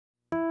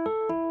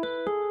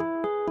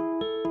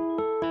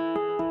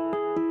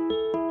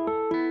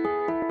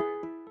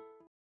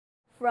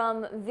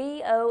From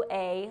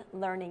VOA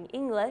Learning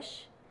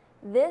English,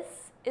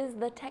 this is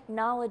the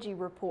Technology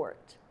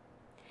Report.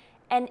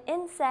 An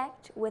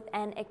insect with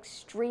an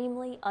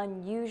extremely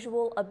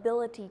unusual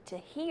ability to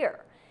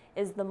hear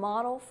is the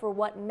model for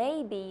what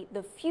may be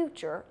the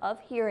future of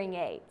hearing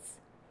aids.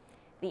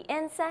 The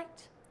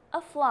insect,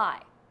 a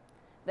fly,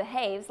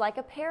 behaves like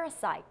a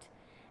parasite,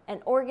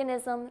 an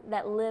organism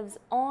that lives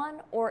on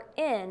or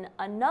in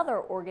another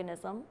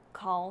organism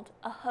called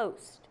a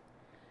host.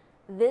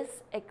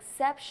 This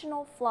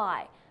exceptional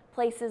fly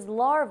places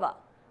larvae,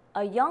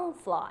 a young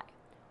fly,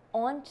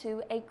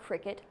 onto a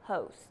cricket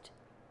host.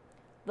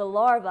 The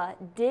larva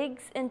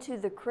digs into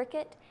the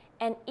cricket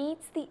and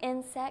eats the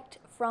insect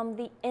from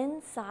the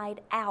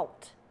inside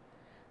out.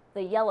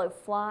 The yellow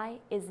fly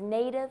is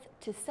native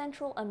to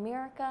Central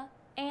America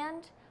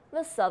and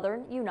the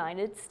southern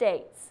United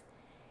States.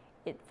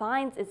 It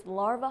finds its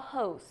larva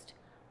host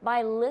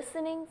by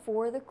listening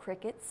for the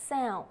cricket's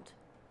sound.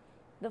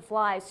 The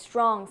fly's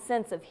strong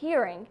sense of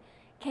hearing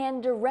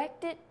can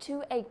direct it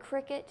to a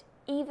cricket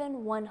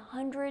even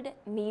 100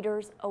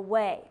 meters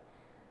away.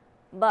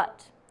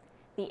 But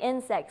the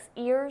insect's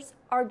ears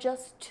are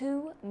just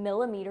 2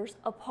 millimeters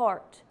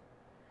apart.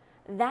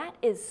 That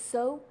is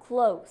so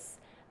close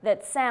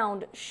that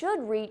sound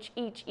should reach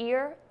each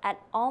ear at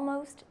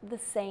almost the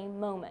same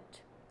moment.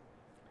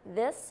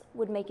 This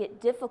would make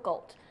it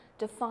difficult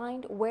to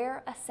find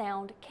where a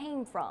sound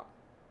came from.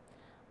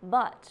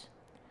 But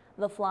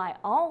the fly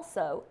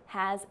also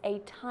has a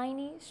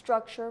tiny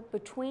structure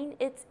between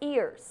its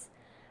ears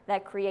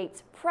that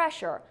creates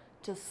pressure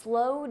to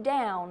slow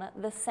down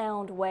the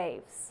sound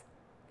waves.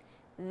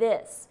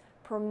 This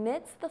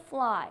permits the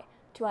fly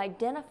to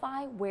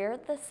identify where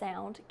the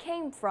sound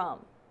came from.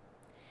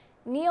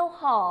 Neil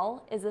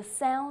Hall is a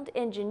sound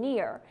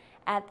engineer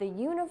at the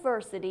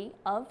University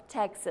of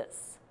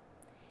Texas.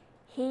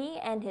 He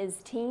and his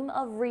team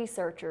of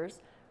researchers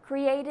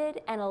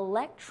created an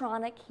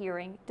electronic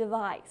hearing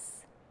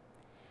device.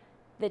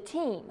 The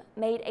team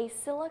made a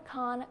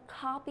silicon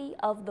copy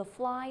of the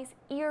fly's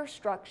ear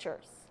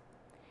structures.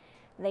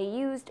 They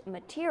used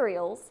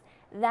materials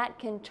that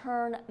can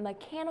turn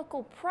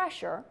mechanical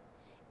pressure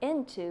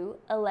into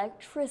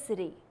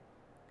electricity.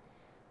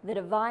 The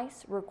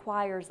device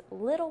requires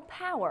little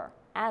power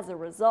as a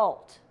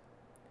result.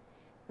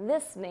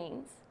 This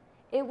means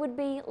it would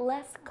be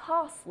less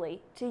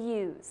costly to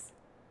use.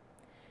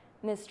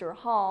 Mr.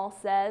 Hall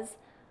says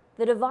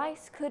the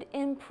device could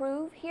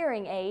improve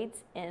hearing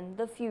aids in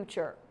the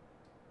future.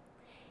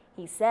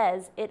 He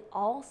says it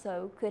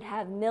also could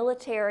have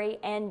military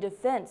and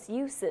defense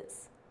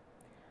uses.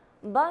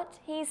 But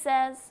he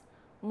says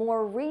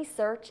more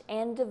research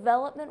and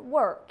development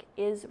work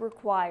is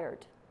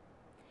required.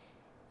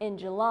 In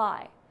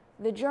July,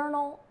 the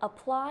journal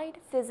Applied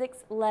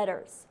Physics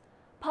Letters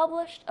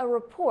published a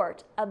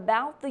report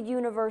about the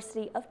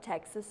University of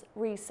Texas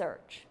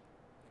research.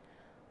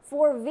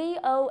 For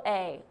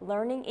VOA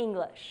Learning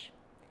English,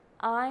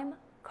 I'm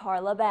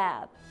Carla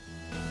Babb.